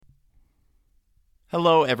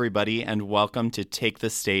Hello, everybody, and welcome to Take the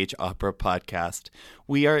Stage Opera Podcast.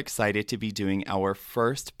 We are excited to be doing our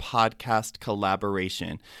first podcast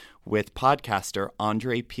collaboration with podcaster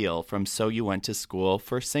Andre Peel from So You Went to School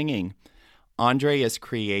for Singing. Andre is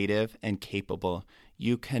creative and capable.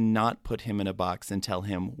 You cannot put him in a box and tell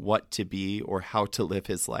him what to be or how to live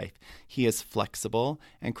his life. He is flexible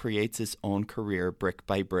and creates his own career brick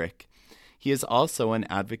by brick. He is also an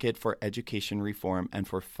advocate for education reform and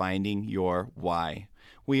for finding your why.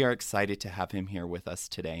 We are excited to have him here with us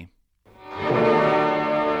today.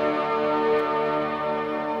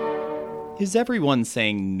 Is everyone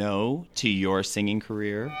saying no to your singing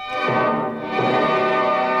career?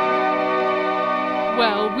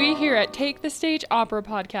 Well, we here at Take the Stage Opera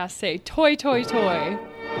Podcast say toy, toy, toy.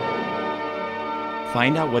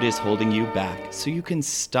 Find out what is holding you back so you can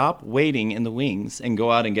stop waiting in the wings and go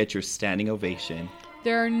out and get your standing ovation.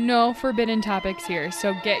 There are no forbidden topics here,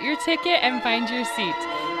 so get your ticket and find your seat.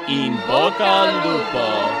 In Boca Lupo!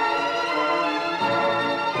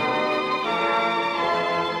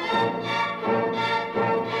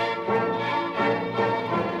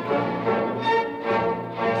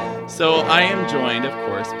 So I am joined, of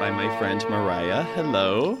course, by my friend Mariah.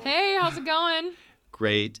 Hello. Hey, how's it going?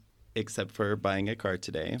 Great, except for buying a car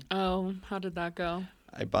today. Oh, how did that go?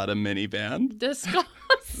 I bought a minivan. Disgusting.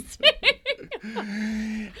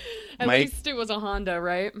 At least it was a Honda,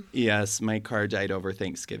 right? Yes, my car died over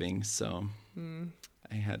Thanksgiving, so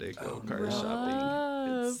I had to go car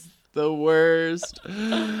shopping. It's the worst.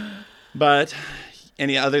 But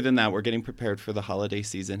other than that, we're getting prepared for the holiday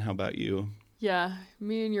season. How about you? Yeah,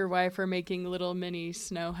 me and your wife are making little mini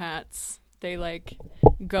snow hats. They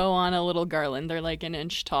go on a little garland. They're like an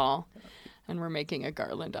inch tall, and we're making a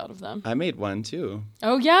garland out of them. I made one too.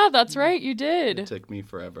 Oh yeah, that's right, you did. It took me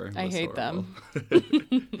forever. I hate them.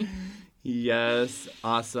 Yes,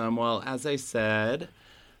 awesome. Well, as I said,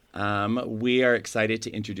 we are excited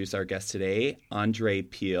to introduce our guest today, Andre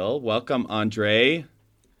Peel. Welcome, Andre.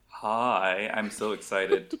 Hi, I'm so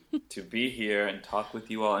excited to be here and talk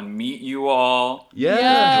with you all and meet you all.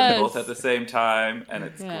 Yes. Both at the same time, and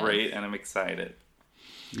it's great, and I'm excited.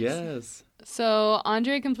 Yes. So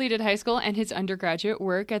Andre completed high school and his undergraduate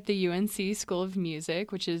work at the UNC School of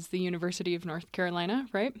Music, which is the University of North Carolina,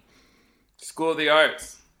 right? School of the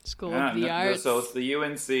Arts. School of the Arts. So it's the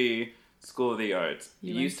UNC School of the Arts.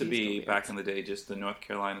 UNC It used to be, School of back in the day, just the North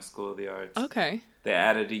Carolina School of the Arts. Okay. They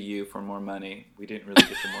added a U for more money. We didn't really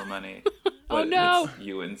get the more money. Oh, no.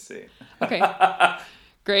 It's UNC. Okay.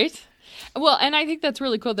 Great. Well, and I think that's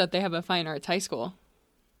really cool that they have a fine arts high school.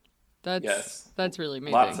 That's really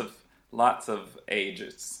amazing. Lots of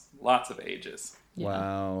ages. Yeah.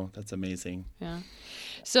 Wow, that's amazing. Yeah.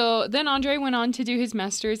 So then Andre went on to do his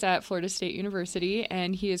master's at Florida State University,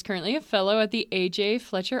 and he is currently a fellow at the A.J.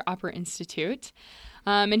 Fletcher Opera Institute.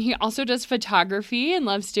 And he also does photography and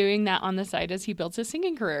loves doing that on the side as he builds his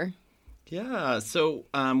singing career. Yeah, so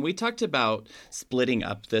we talked about splitting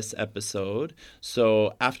up this episode.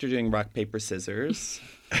 So after doing rock, paper, scissors,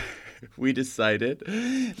 we decided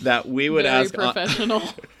that we would Very ask... professional.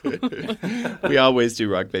 We always do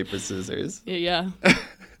rock, paper, scissors. Yeah.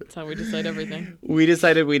 That's how we decide everything. We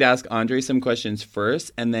decided we'd ask Andre some questions first,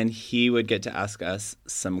 and then he would get to ask us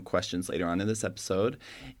some questions later on in this episode.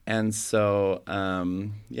 And so,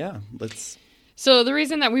 let's... So the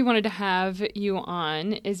reason that we wanted to have you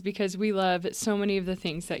on is because we love so many of the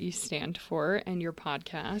things that you stand for and your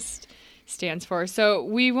podcast stands for. So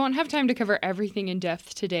we won't have time to cover everything in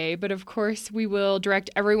depth today, but of course we will direct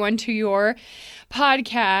everyone to your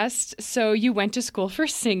podcast. So You Went to School for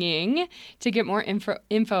Singing to get more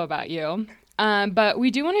info about you. But we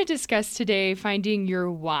do want to discuss today finding your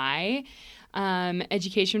why,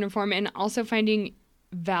 education reform, and also finding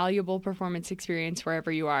valuable performance experience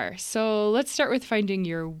wherever you are. So let's start with finding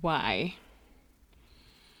your why.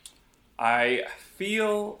 I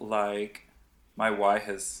feel like my why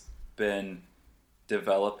has been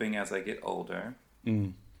developing as I get older,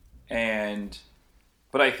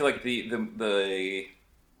 but I feel like the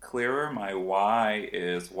clearer my why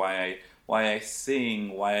is, why I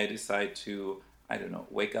sing, why I decide to, I don't know,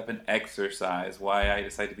 wake up and exercise, why I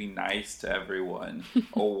decide to be nice to everyone,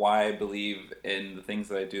 or why I believe in the things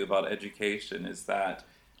that I do about education, is that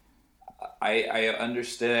I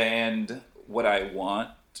understand what I want,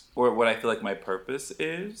 or what I feel like my purpose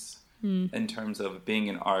is, in terms of being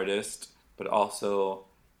an artist, but also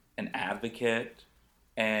an advocate.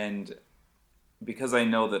 And because I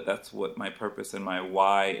know that that's what my purpose and my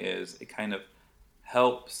why is, it kind of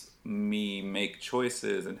helps me make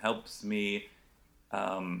choices and helps me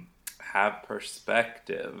have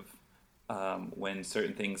perspective when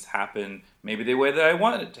certain things happen, maybe the way that I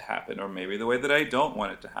want it to happen, or maybe the way that I don't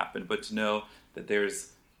want it to happen, but to know that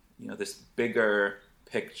there's, this bigger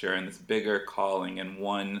picture and this bigger calling, and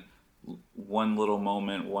one little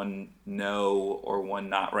moment, one no or one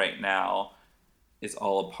not right now is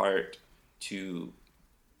all a part to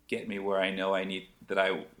get me where I know that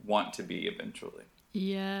I want to be eventually.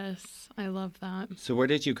 Yes, I love that. So where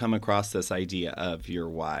did you come across this idea of your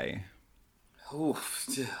why? Oof,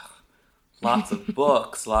 lots of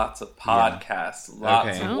books, lots of podcasts,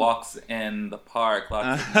 lots of walks in the park,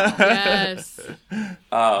 lots of Yes.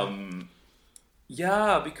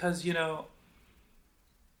 Yeah, because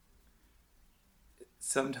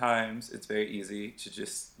sometimes it's very easy to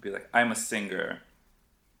just be like, I'm a singer,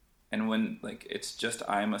 and when it's just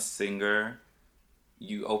I'm a singer,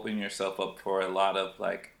 you open yourself up for a lot of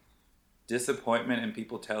disappointment and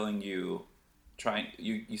people telling you,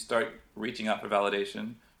 you start reaching out for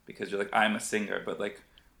validation because you're like, I'm a singer. But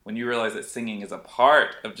when you realize that singing is a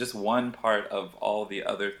part of just one part of all the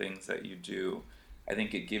other things that you do, I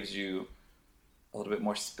think it gives you a little bit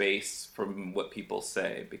more space from what people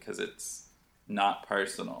say because it's not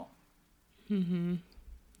personal. Mm-hmm.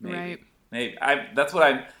 Maybe. Right. Maybe that's where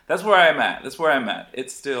I'm at. That's where I'm at.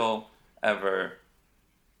 It's still ever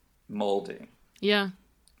molding. Yeah.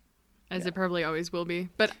 As it probably always will be.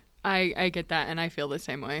 But I get that, and I feel the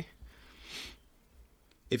same way.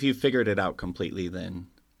 If you figured it out completely, then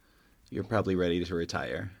you're probably ready to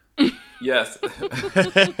retire. Yes.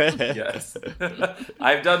 Yes.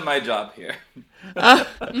 I've done my job here.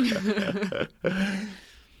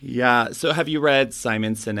 Yeah. So have you read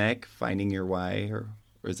Simon Sinek, Finding Your Why, or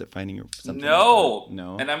is it Finding Your something? No. Like that?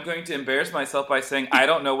 No. And I'm going to embarrass myself by saying I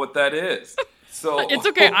don't know what that is. So It's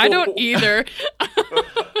okay. I don't either.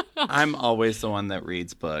 I'm always the one that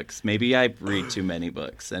reads books. Maybe I read too many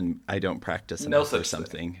books and I don't practice enough or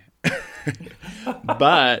something.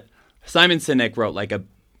 But Simon Sinek wrote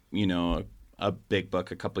a big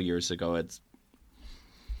book a couple years ago.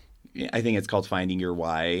 I think it's called Finding Your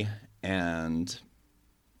Why, and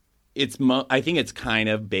I think it's kind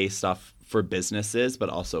of based off for businesses, but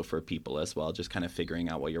also for people as well, just kind of figuring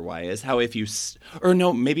out what your why is. How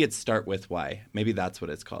maybe it's Start With Why. Maybe that's what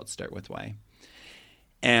it's called, Start With Why.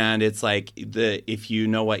 And it's if you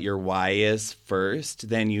know what your why is first,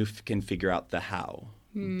 then you can figure out the how.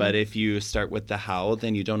 But if you start with the how,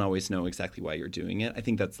 then you don't always know exactly why you're doing it. I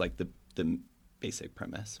think that's the basic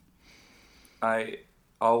premise. I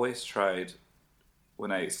always tried,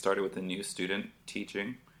 when I started with a new student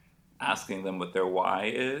teaching, asking them what their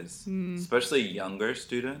why is, especially younger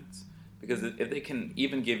students, because if they can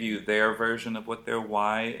even give you their version of what their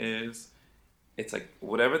why is, it's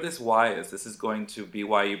whatever this why is, this is going to be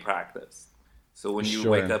why you practice. So when you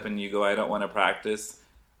wake up and you go, I don't want to practice,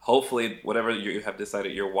 hopefully whatever you have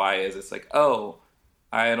decided your why is, it's I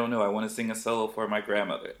don't know, I want to sing a solo for my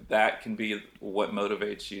grandmother. That can be what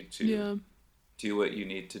motivates you to do what you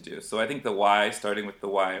need to do. So I think the why, starting with the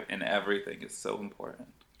why in everything, is so important.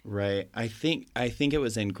 Right. I think it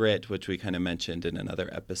was in Grit, which we kind of mentioned in another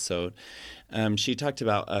episode. She talked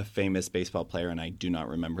about a famous baseball player, and I do not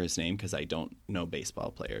remember his name because I don't know baseball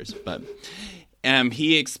players. But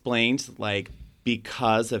he explained,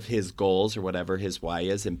 because of his goals or whatever his why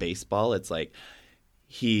is in baseball, it's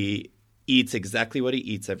he eats exactly what he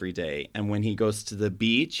eats every day. And when he goes to the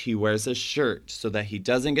beach, he wears a shirt so that he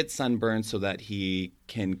doesn't get sunburned, so that he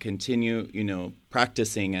can continue,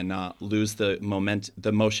 practicing and not lose the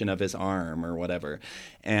motion of his arm or whatever.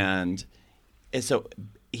 And so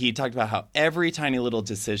he talked about how every tiny little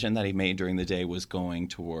decision that he made during the day was going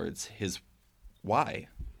towards his why.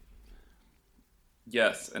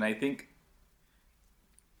 Yes, and I think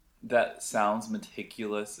that sounds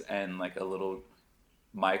meticulous and a little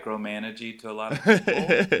micromanagey to a lot of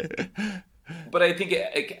people. But I think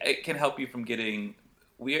it can help you from getting...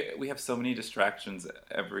 We have so many distractions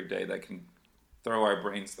every day that can throw our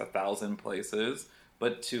brains 1,000 places.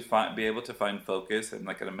 But to be able to find focus and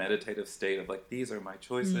in a meditative state of these are my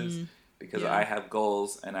choices because I have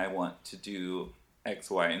goals and I want to do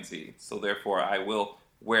X, Y, and Z. So therefore I will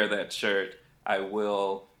wear that shirt. I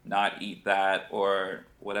will not eat that or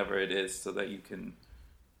whatever it is so that you can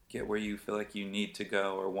get where you feel like you need to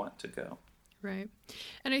go or want to go. Right.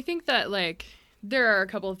 And I think that there are a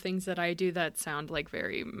couple of things that I do that sound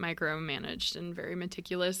very micromanaged and very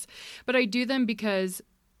meticulous, but I do them because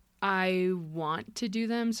I want to do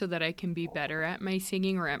them so that I can be better at my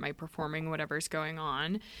singing or at my performing, whatever's going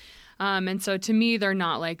on. And so to me, they're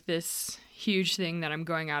not this huge thing that I'm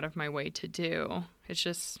going out of my way to do. It's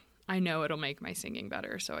just, I know it'll make my singing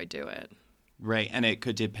better, so I do it. Right. And it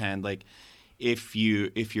could depend, if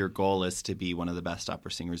your goal is to be one of the best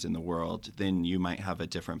opera singers in the world, then you might have a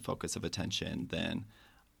different focus of attention than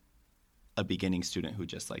a beginning student who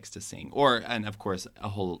just likes to sing, and of course a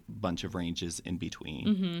whole bunch of ranges in between.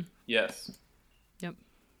 Mm-hmm. Yes. Yep.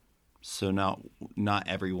 So not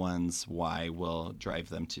everyone's why will drive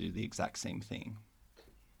them to do the exact same thing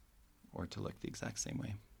or to look the exact same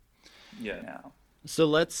way. Yeah. So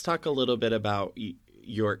let's talk a little bit about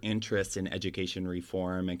your interest in education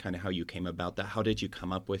reform and kind of how you came about that. How did you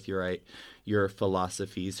come up with your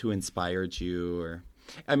philosophies? Who inspired you? Or,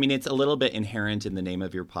 I mean, it's a little bit inherent in the name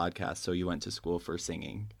of your podcast. So you went to school for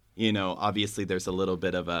singing. You know, obviously there's a little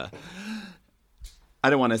bit of I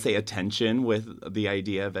don't want to say a tension with the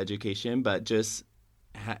idea of education, but just,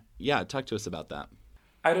 talk to us about that.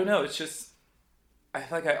 I don't know. It's just, I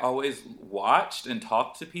feel like I always watched and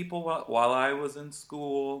talked to people while I was in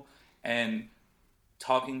school, and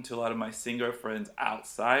talking to a lot of my singer friends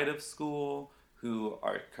outside of school who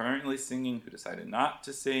are currently singing, who decided not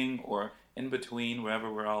to sing, or in between,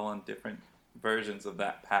 wherever we're all on different versions of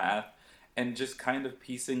that path, and just kind of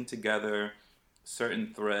piecing together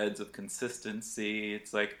certain threads of consistency.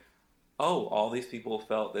 It's like, oh, all these people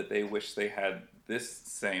felt that they wish they had this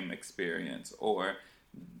same experience, or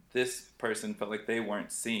this person felt like they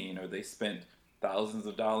weren't seen, or they spent thousands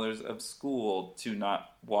of dollars of school to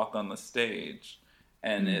not walk on the stage.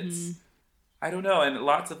 And it's, I don't know, and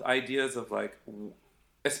lots of ideas of like,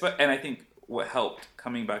 and I think what helped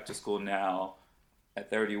coming back to school now at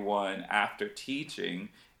 31 after teaching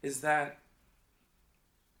is that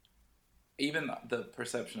even the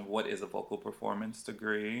perception of what is a vocal performance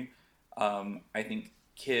degree, I think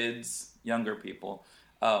kids, younger people,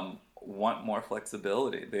 want more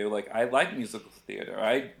flexibility. They're like, I like musical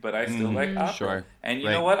theater, but I still like opera. Sure. And you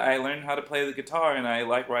know what? I learned how to play the guitar, and I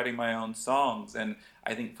like writing my own songs. And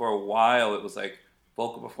I think for a while it was like,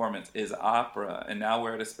 vocal performance is opera. And now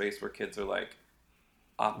we're at a space where kids are like,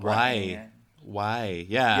 opera. Why?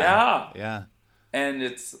 Yeah. Yeah. Yeah. And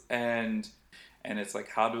it's like,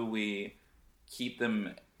 how do we keep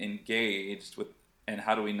them engaged with, and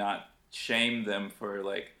how do we not shame them for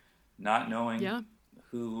like not knowing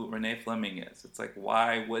who Renee Fleming is? It's like,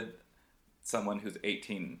 why would someone who's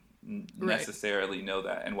 18 necessarily know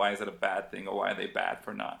that? And why is it a bad thing, or why are they bad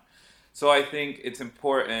for not? So I think it's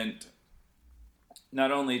important,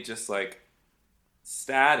 not only just like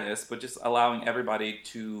status, but just allowing everybody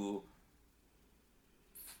to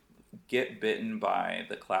get bitten by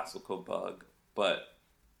the classical bug, but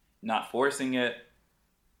not forcing it,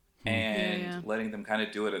 and letting them kind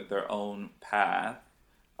of do it at their own path.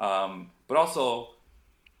 But also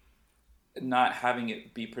not having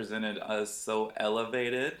it be presented as so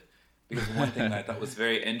elevated. Because one thing that I thought was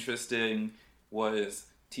very interesting was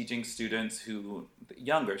teaching students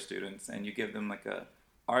younger students, and you give them like a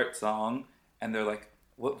art song, and they're like,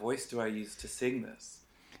 what voice do I use to sing this?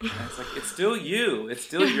 And it's like, it's still you. It's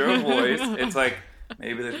still your voice. It's like,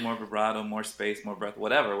 maybe there's more vibrato, more space, more breath,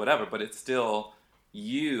 whatever, but it's still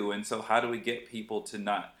you. And so how do we get people to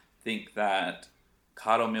not think that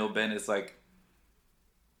Caro Mil Ben is like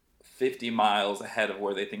 50 miles ahead of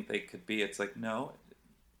where they think they could be? It's like, no,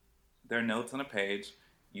 there are notes on a page.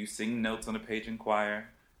 You sing notes on a page in choir.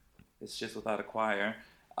 It's just without a choir.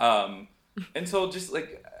 And so just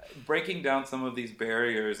like breaking down some of these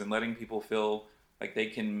barriers and letting people feel like they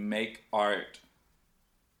can make art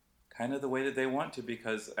kind of the way that they want to,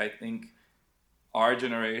 because I think our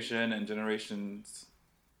generation and generations,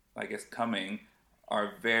 I guess, coming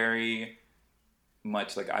are very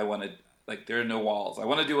much like, I want to, like, there are no walls. I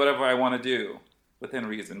want to do whatever I want to do within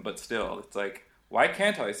reason, but still, it's like, why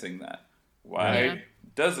can't I sing that? Why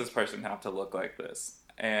does this person have to look like this?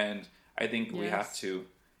 And I think we have to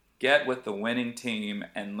get with the winning team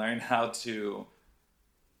and learn how to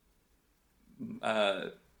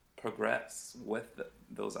progress with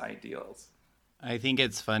those ideals. I think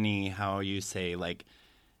it's funny how you say like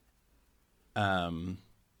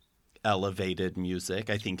elevated music,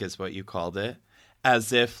 I think is what you called it,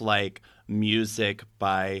 as if like music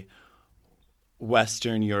by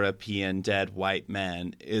Western European dead white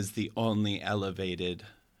men is the only elevated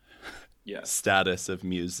status of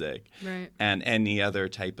music. Right. And any other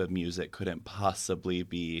type of music couldn't possibly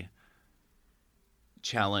be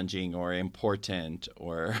challenging or important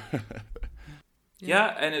or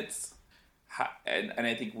and it's and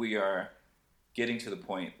I think we are getting to the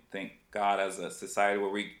point, thank God, as a society where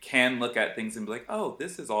we can look at things and be like, oh,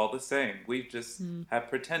 this is all the same. We just have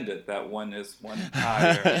pretended that one is one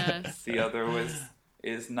higher, the other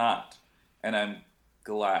is not. And I'm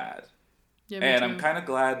glad. Yeah, and I'm kind of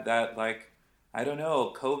glad that, like, I don't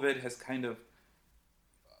know, COVID has kind of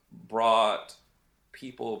brought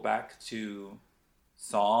people back to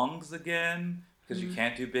songs again, because you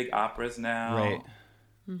can't do big operas now. Right.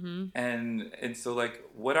 And so, like,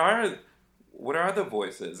 what are the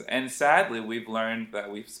voices? And sadly, we've learned that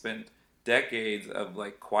we've spent decades of,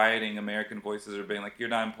 like, quieting American voices, or being like, you're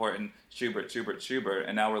not important, Schubert, Schubert, Schubert.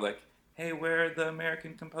 And now we're like, hey, where are the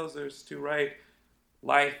American composers to write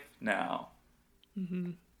life now?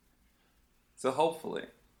 So hopefully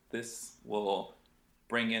this will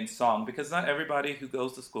bring in song, because not everybody who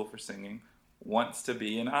goes to school for singing wants to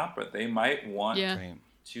be in opera. They might want Right.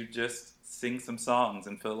 to just sing some songs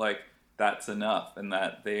and feel like that's enough, and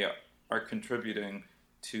that they are contributing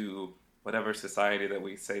to whatever society that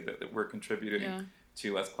we say that we're contributing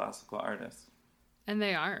to as classical artists. And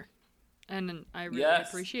they are. And I really Yes.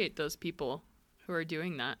 appreciate those people who are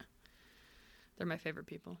doing that. They're my favorite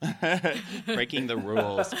people. Breaking the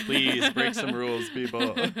rules. Please break some rules,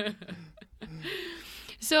 people.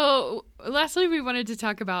 So, lastly, we wanted to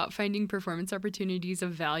talk about finding performance opportunities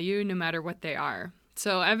of value no matter what they are.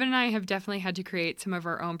 So, Evan and I have definitely had to create some of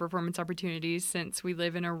our own performance opportunities since we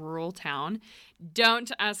live in a rural town.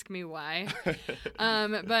 Don't ask me why.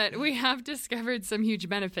 But we have discovered some huge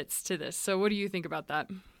benefits to this. So, what do you think about that?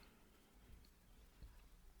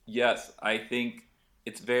 Yes, I think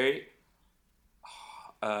it's very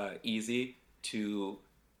easy to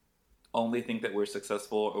only think that we're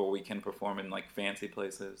successful or we can perform in, like, fancy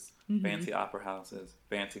places, fancy opera houses,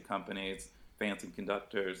 fancy companies, fancy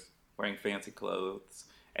conductors, wearing fancy clothes.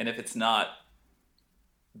 And if it's not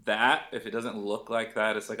that, if it doesn't look like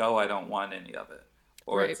that, it's like, oh, I don't want any of it.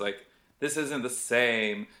 Or Right. it's like, this isn't the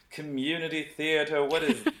same. Community theater, what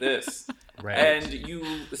is this? Right. And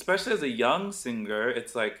you, especially as a young singer,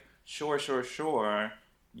 it's like, sure,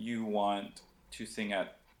 you want to sing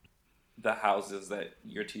at the houses that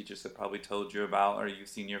your teachers have probably told you about, or you've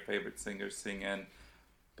seen your favorite singers sing in.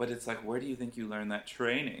 But it's like, where do you think you learn that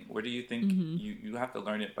training? Where do you think you have to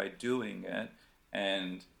learn it by doing it?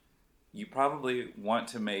 And you probably want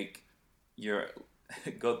to make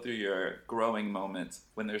go through your growing moments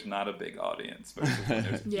when there's not a big audience versus when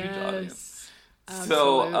there's a huge audience. Absolutely.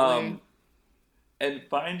 So, and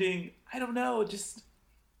finding, I don't know, just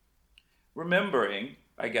remembering,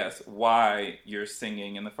 I guess, why you're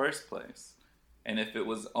singing in the first place. And if it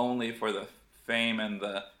was only for the fame and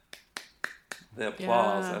the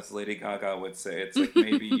applause, Yeah. as Lady Gaga would say, it's like,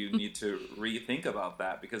 maybe you need to rethink about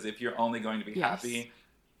that. Because if you're only going to be Yes. happy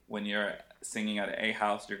when you're singing at a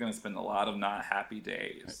house, you're going to spend a lot of not happy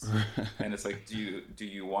days. And it's like, do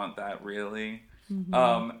you want that really?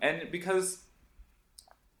 And because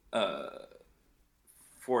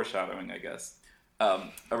foreshadowing, I guess,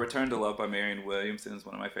 A Return to Love by Marianne Williamson is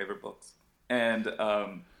one of my favorite books. And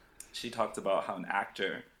she talked about how an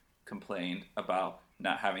actor complained about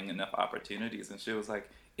not having enough opportunities. And she was like,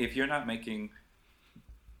 if you're not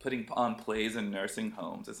putting on plays in nursing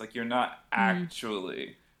homes, it's like you're not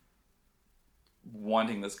actually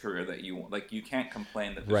wanting this career that you want. Like, you can't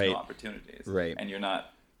complain that there's Right. no opportunities. Right. And you're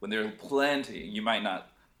not, when there are plenty, you might not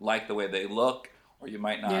like the way they look, or you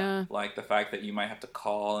might not like the fact that you might have to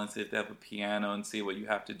call and see if they have a piano and see what you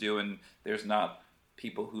have to do, and there's not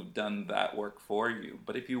people who've done that work for you.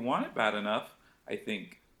 But if you want it bad enough, I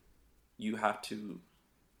think you have to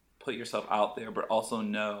put yourself out there, but also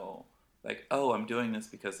know, like, oh, I'm doing this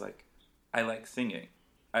because, like, I like singing,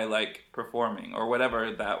 I like performing, or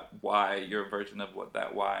whatever that why, your version of what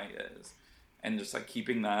that why is. And just, like,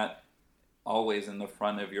 keeping that always in the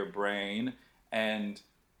front of your brain, and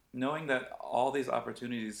knowing that all these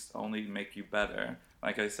opportunities only make you better.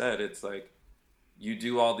 Like I said, it's like, you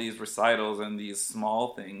do all these recitals and these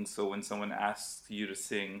small things, so when someone asks you to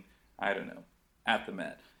sing, I don't know, at the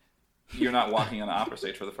Met, you're not walking on an opera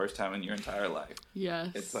stage for the first time in your entire life. Yes.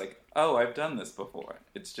 It's like, oh, I've done this before.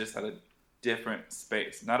 It's just at a different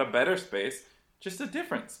space. Not a better space, just a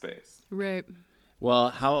different space. Right. Well,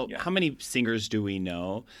 how many singers do we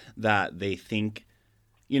know that they think,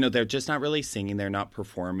 they're just not really singing, they're not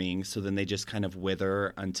performing, so then they just kind of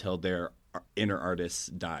wither until their inner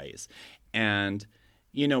artist dies. And,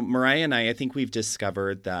 Mariah and I think we've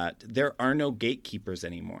discovered that there are no gatekeepers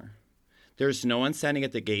anymore. There's no one standing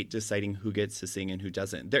at the gate deciding who gets to sing and who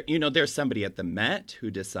doesn't. There's somebody at the Met who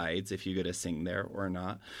decides if you get to sing there or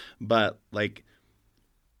not. But, like,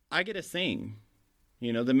 I get to sing.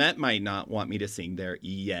 The Met might not want me to sing there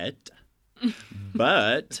yet,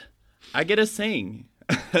 but I get to sing.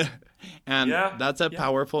 And that's a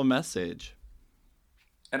powerful message.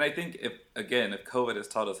 And I think if COVID has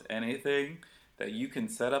taught us anything, that you can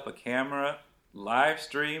set up a camera, live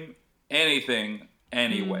stream anything,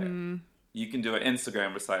 anywhere. You can do an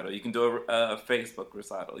Instagram recital. You can do a Facebook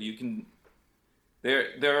recital. You can. There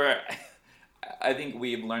are. I think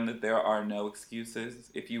we've learned that there are no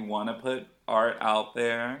excuses. If you want to put art out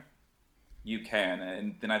there, you can.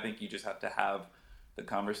 And then I think you just have to have the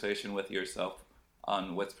conversation with yourself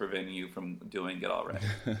on what's preventing you from doing it already.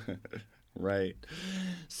 Right.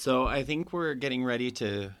 So I think we're getting ready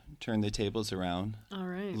to turn the tables around. All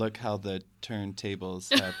right. Look how the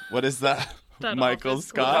turntables have... What is that? That Michael office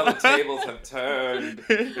Scott? How the tables have turned.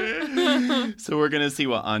 So we're going to see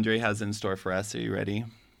what Andre has in store for us. Are you ready?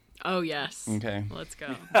 Oh, yes. Okay. Let's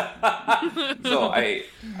go. So I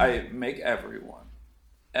make everyone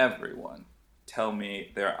tell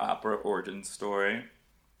me their opera origin story.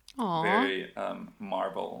 Aw. Very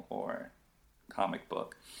Marvel or comic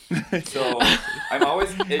book. So I'm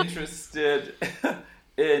always interested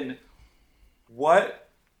in what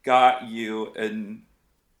got you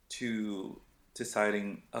into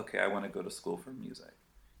deciding, okay, I want to go to school for music.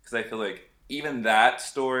 Because I feel like even that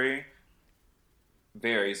story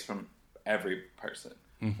varies from every person.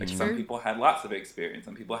 Like some people had lots of experience,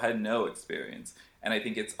 some people had no experience. And I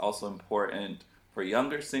think it's also important for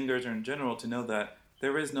younger singers or in general to know that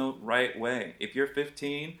there is no right way. If you're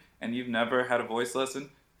 15 and you've never had a voice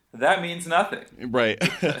lesson, that means nothing. Right.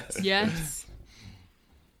 Yes.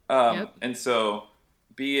 Yep. And so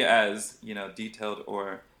be as, detailed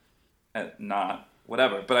or not,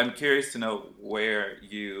 whatever. But I'm curious to know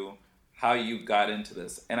how you got into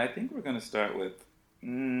this. And I think we're going to start with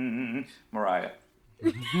Mariah.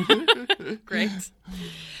 Great.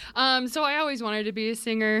 So I always wanted to be a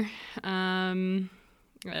singer. I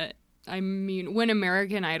mean, when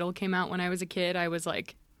American Idol came out when I was a kid, I was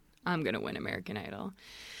like, I'm going to win American Idol.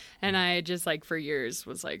 And I just, for years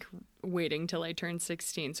was, waiting till I turned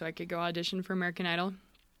 16 so I could go audition for American Idol.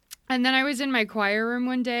 And then I was in my choir room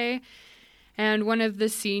one day, and one of the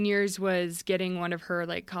seniors was getting one of her,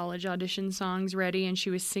 college audition songs ready, and she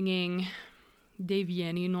was singing De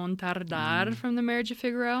Vieni Non Tardar from The Marriage of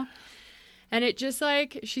Figaro. And it just,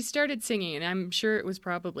 she started singing, and I'm sure it was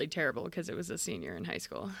probably terrible because it was a senior in high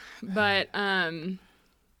school. But,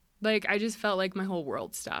 I just felt like my whole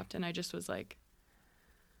world stopped, and I just was like,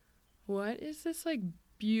 what is this,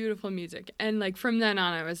 beautiful music? And, from then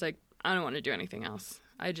on, I was like, I don't want to do anything else.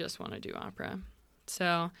 I just want to do opera.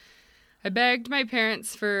 So I begged my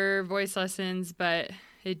parents for voice lessons, but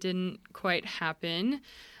it didn't quite happen.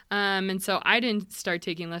 And so I didn't start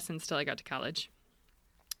taking lessons till I got to college.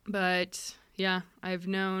 But, yeah, I've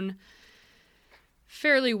known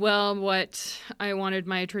fairly well what I wanted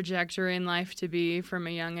my trajectory in life to be from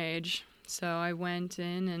a young age. So I went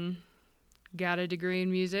in and got a degree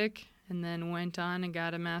in music and then went on and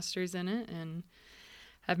got a master's in it. And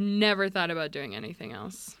I've never thought about doing anything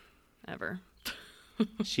else, ever.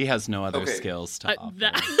 She has no other skills to offer.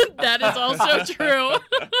 That is also true.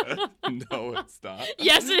 No, it's not.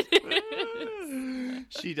 Yes, it is.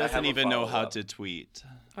 She doesn't even know how to tweet.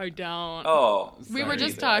 I don't. Oh, we were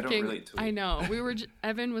just I talking. don't really tweet. I know.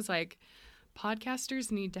 Evan was like,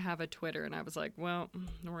 podcasters need to have a Twitter. And I was like, well,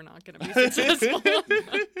 we're not going to be successful.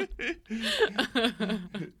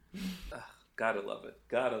 Gotta love it.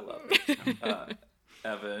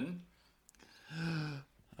 Evan.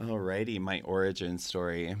 Alrighty, my origin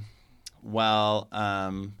story. Well,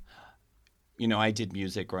 I did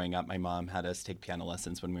music growing up. My mom had us take piano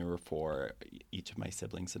lessons when we were 4, each of my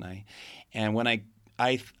siblings and I. And when I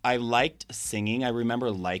liked singing, I remember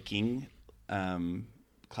liking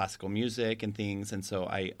classical music and things. And so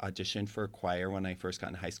I auditioned for a choir when I first got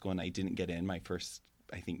in high school, and I didn't get in my first,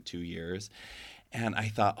 I think, 2 years. And I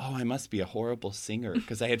thought, I must be a horrible singer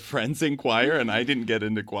because I had friends in choir and I didn't get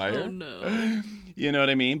into choir. Oh, no. You know what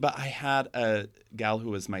I mean? But I had a gal who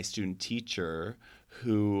was my student teacher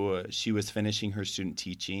who she was finishing her student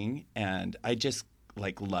teaching. And I just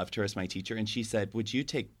loved her as my teacher. And she said, would you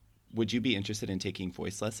be interested in taking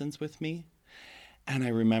voice lessons with me? And I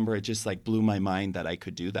remember it just blew my mind that I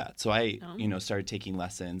could do that. So I, started taking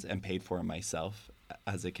lessons and paid for them myself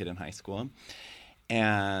as a kid in high school.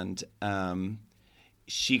 And,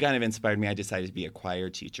 she kind of inspired me. I decided to be a choir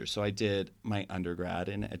teacher. So I did my undergrad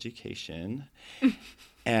in education.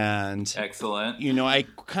 And excellent. I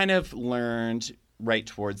kind of learned right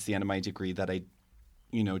towards the end of my degree that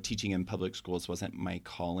teaching in public schools wasn't my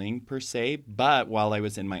calling per se. But while I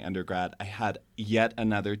was in my undergrad, I had yet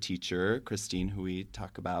another teacher, Christine, who we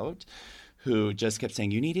talk about, who just kept saying,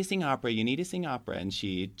 you need to sing opera. And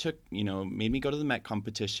she took, made me go to the Met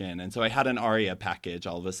competition. And so I had an aria package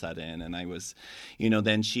all of a sudden. And I was,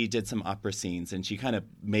 then she did some opera scenes and she kind of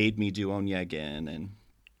made me do Onegin and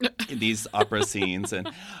these opera scenes. And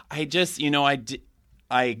I just,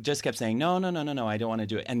 I just kept saying, no, I don't want to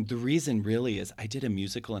do it. And the reason really is I did a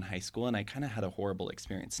musical in high school and I kind of had a horrible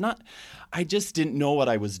experience. I just didn't know what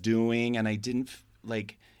I was doing and I didn't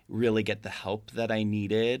really get the help that I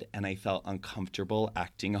needed. And I felt uncomfortable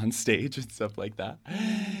acting on stage and stuff like that.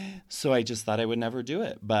 So I just thought I would never do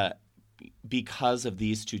it. But because of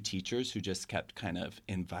these two teachers who just kept kind of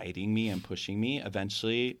inviting me and pushing me,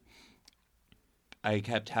 eventually I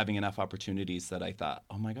kept having enough opportunities that I thought,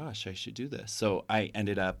 oh my gosh, I should do this. So I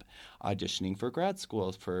ended up auditioning for grad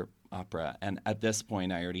school for opera. And at this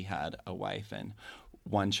point, I already had a wife and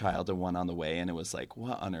one child and one on the way. And it was like,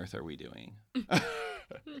 what on earth are we doing?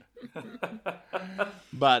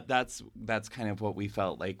 But that's kind of what we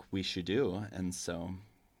felt like we should do. And so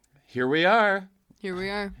here we are. Here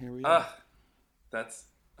we are. That's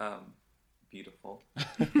beautiful.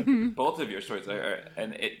 Both of your stories are,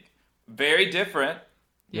 and it very different.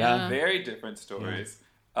 Yeah. Very different stories.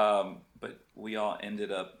 Yeah. But we all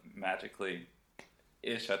ended up magically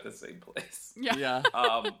ish at the same place. Yeah.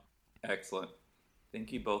 Excellent.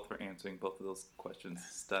 Thank you both for answering both of those questions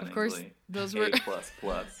stunningly. Of course, those were A++.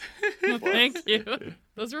 Thank you.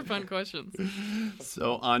 Those were fun questions.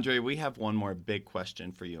 So, Andre, we have one more big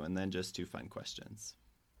question for you, and then just two fun questions.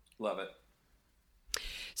 Love it.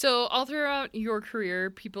 So, all throughout your career,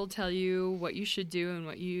 people tell you what you should do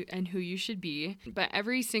and who you should be. But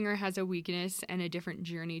every singer has a weakness and a different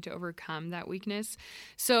journey to overcome that weakness.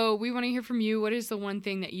 So, we want to hear from you. What is the one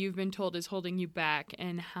thing that you've been told is holding you back,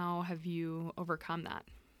 and how have you overcome that?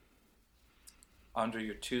 Andre,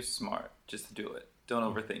 you're too smart. Just do it. Don't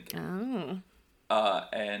overthink it. Oh.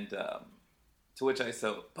 And to which I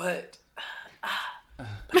said, but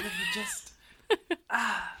if you just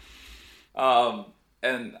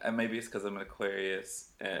and maybe it's because I'm an Aquarius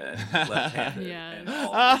and left-handed. Yeah,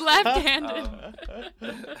 left-handed.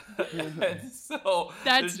 And so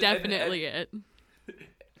that's definitely it.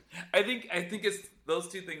 I think it's those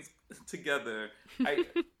two things together.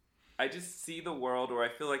 I just see the world where I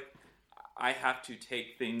feel like I have to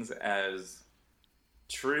take things as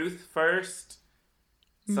truth first,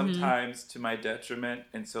 sometimes to my detriment.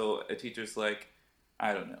 And so a teacher's like,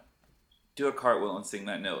 I don't know, do a cartwheel and sing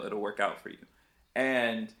that note. It'll work out for you.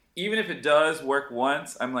 And even if it does work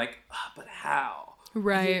once, I'm like, but how?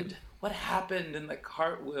 Right. Dude, what happened in the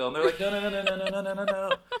cartwheel? And they're like,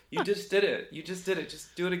 no. You just did it.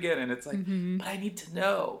 Just do it again. And it's like, but I need to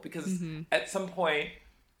know. Because at some point,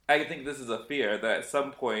 I think this is a fear, that at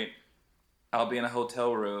some point, I'll be in a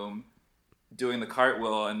hotel room doing the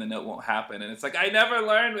cartwheel and the note won't happen. And it's like, I never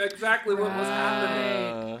learned exactly what was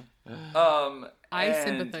happening. I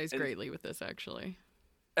sympathize greatly with this, actually.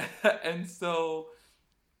 And so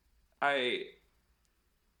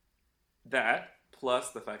that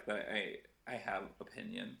plus the fact that I have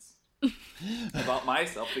opinions about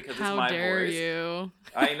myself because it's my voice. How dare you?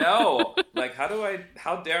 I know. Like,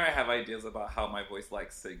 how dare I have ideas about how my voice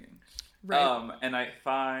likes singing? Right. And I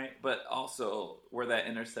find, but also where that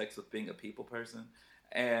intersects with being a people person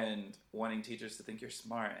and wanting teachers to think you're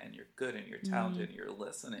smart and you're good and you're talented and you're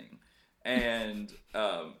listening. And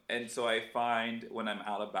so I find when I'm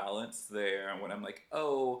out of balance there, and when I'm like,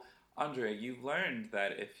 oh, Andre, you've learned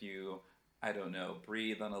that if you, I don't know,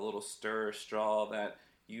 breathe on a little stir straw, that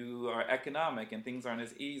you are economic and things aren't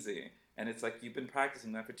as easy. And it's like, you've been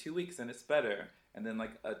practicing that for 2 weeks and it's better. And then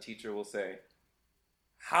like a teacher will say,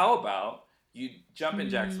 how about you jumping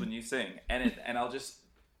jacks when you sing? And I'll just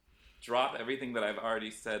drop everything that I've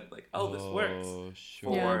already said, like, oh, this works.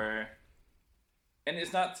 Sure. For... And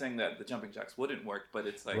it's not saying that the jumping jacks wouldn't work, but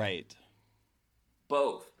it's like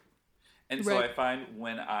both. And so I find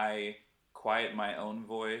when I quiet my own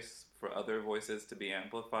voice for other voices to be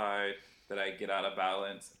amplified, that I get out of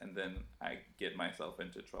balance and then I get myself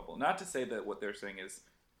into trouble. Not to say that what they're saying is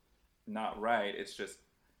not right. It's just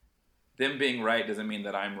them being right doesn't mean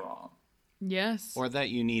that I'm wrong. Yes. Or that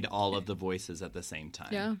you need all of the voices at the same time.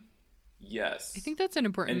 Yeah. Yes. I think that's an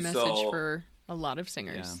important message for a lot of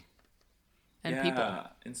singers. Yeah. And people.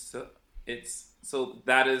 And that's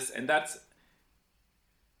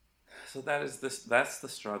the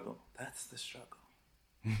struggle. That's the struggle.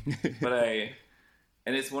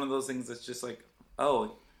 And it's one of those things that's just like,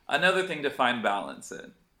 oh, another thing to find balance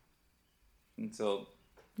in. And so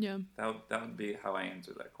that would be how I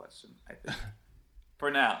answer that question, I think.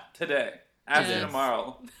 For now, today. After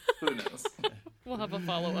tomorrow, who knows? We'll have a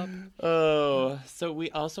follow-up. Oh, so we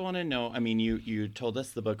also want to know, I mean, you told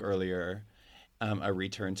us the book earlier, A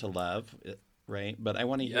Return to Love, right? But I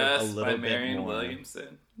want to hear a little bit more. Yes, by Marianne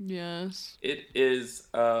Williamson. Yes. It is,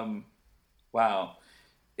 wow.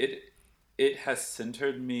 It has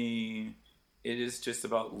centered me. It is just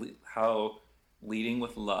about how leading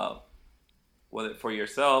with love whether for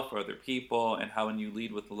yourself or other people, and how when you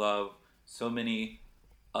lead with love, so many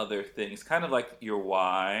other things, kind of like your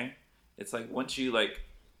why. It's like once you like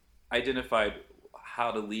identified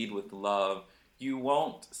how to lead with love, you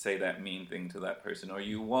won't say that mean thing to that person, or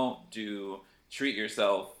you won't treat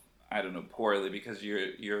yourself, I don't know, poorly because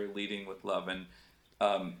you're leading with love. And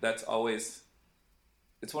that's always,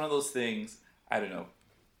 it's one of those things. I don't know,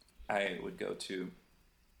 I would go to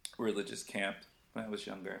religious camp when I was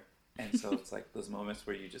younger, and so it's like those moments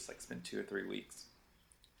where you just like spend 2 or 3 weeks,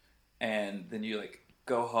 and then you like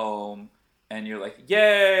go home and you're like,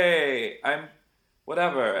 yay, I'm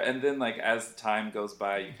whatever, and then like as time goes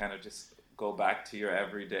by, you kind of just go back to your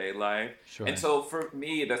everyday life. Sure. And so for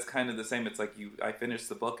me, that's kind of the same. It's like I finished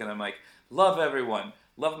the book and I'm like, love everyone,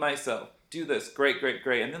 love myself, do this, great,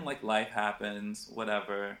 and then like life happens,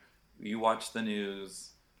 whatever, you watch the news,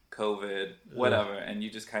 COVID, whatever, and you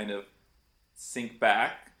just kind of sink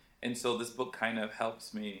back. And so this book kind of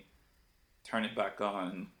helps me turn it back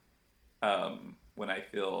on when I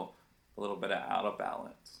feel a little bit out of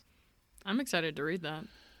balance. I'm excited to read that.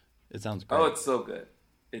 It sounds great. Oh, it's so good.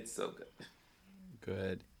 It's so good.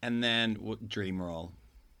 Good. And then dream roll.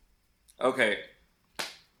 Okay.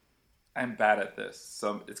 I'm bad at this,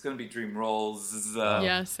 so it's going to be dream rolls.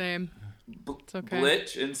 Yeah, same. It's okay.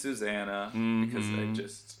 Blitch and Susanna, because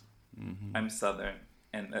I'm Southern,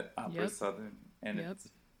 and that opera's Southern, and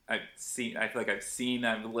I feel like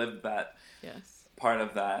I've lived that part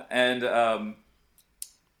of that. And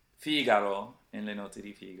Figaro, in Le Note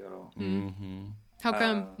di Figaro. Mm-hmm. How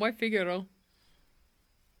come? Why Figaro?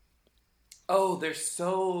 Oh,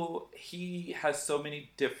 he has so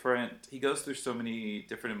many different, he goes through so many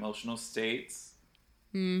different emotional states.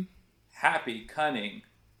 Happy, cunning,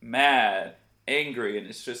 mad, angry, and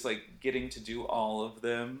it's just like getting to do all of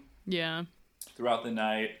them. Yeah. Throughout the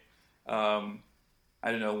night. I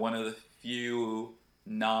don't know, one of the few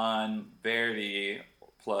non-Verdi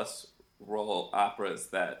plus role operas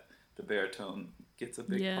that the baritone gets a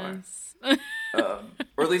big part.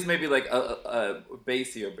 Or at least maybe like a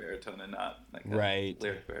bassier baritone and not like a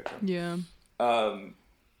lyric baritone. Yeah.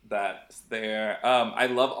 That's there. I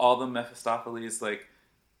love all the Mephistopheles, like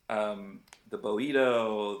the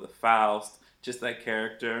Boito, the Faust, just that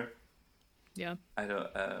character. Yeah. I don't.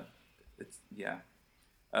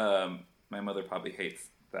 My mother probably hates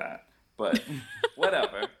that, but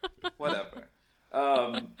whatever.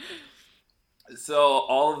 So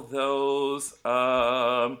all of those,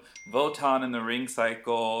 Wotan and the Ring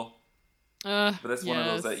Cycle, but that's one of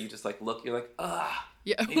those that you just like look, you're like,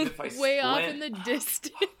 yeah, way off in the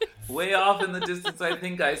distance. Way off in the distance, I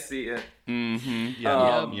think I see it. Mm-hmm.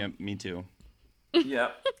 Yeah, me too.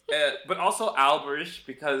 Yeah, but also Albrecht,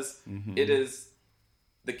 because it is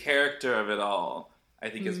the character of it all. I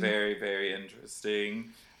think is very, very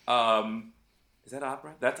interesting. Is that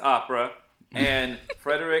opera? That's opera. And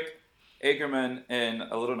Frederick Egerman in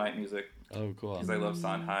A Little Night Music. Oh, cool. Because I love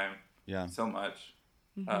Sondheim so much.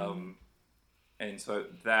 And so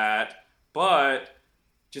that, but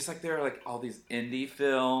just like there are like all these indie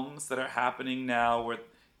films that are happening now where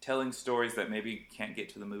telling stories that maybe can't get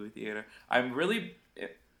to the movie theater. I'm really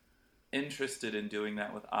interested in doing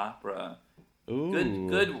that with opera. Ooh.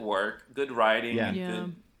 Good work, good writing, Yeah.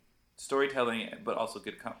 good storytelling, but also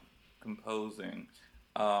good composing.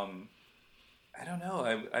 I don't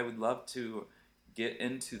know. I would love to get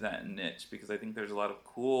into that niche because I think there's a lot of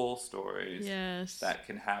cool stories that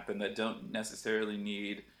can happen that don't necessarily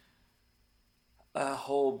need a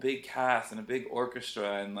whole big cast and a big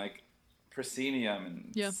orchestra and like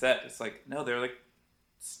proscenium and set. It's like, no, they're like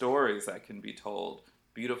stories that can be told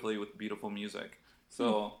beautifully with beautiful music.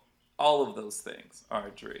 So all of those things are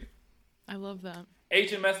a dream. I love that.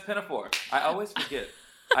 HMS Pinafore. I always forget.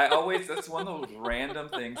 That's one of those random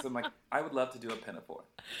things. I'm like, I would love to do a Pinafore.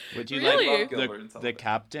 Would you Really? like the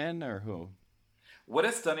captain or who? What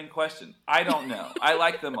a stunning question. I don't know. I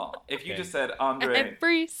like them all. If you just said Andre,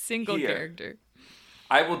 every single character,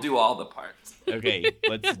 I will do all the parts. Okay,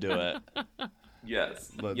 let's do it.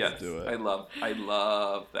 Yes. Let's do it. I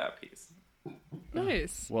love that piece.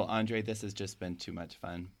 Nice. Well, Andre, this has just been too much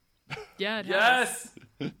fun. Yeah. It has.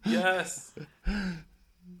 Yes.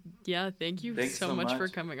 Yeah. Thank you so much for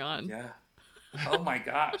coming on. Yeah. Oh my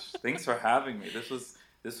gosh. Thanks for having me.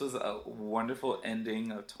 This was a wonderful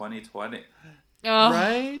ending of 2020. Oh,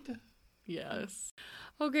 Right? Yes.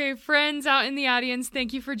 Okay, friends out in the audience,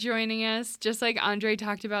 thank you for joining us. Just like Andre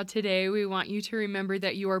talked about today, we want you to remember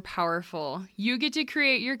that you are powerful. You get to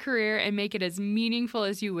create your career and make it as meaningful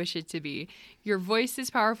as you wish it to be. Your voice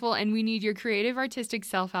is powerful, and we need your creative, artistic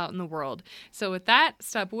self out in the world. So with that,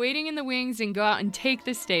 stop waiting in the wings and go out and take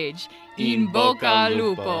the stage. In bocca al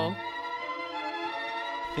lupo. lupo.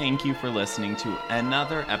 thank you for listening to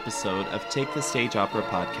another episode of Take the Stage Opera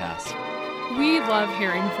Podcast. We love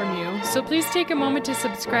hearing from you, so please take a moment to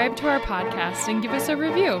subscribe to our podcast and give us a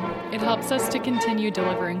review. It helps us to continue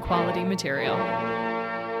delivering quality material.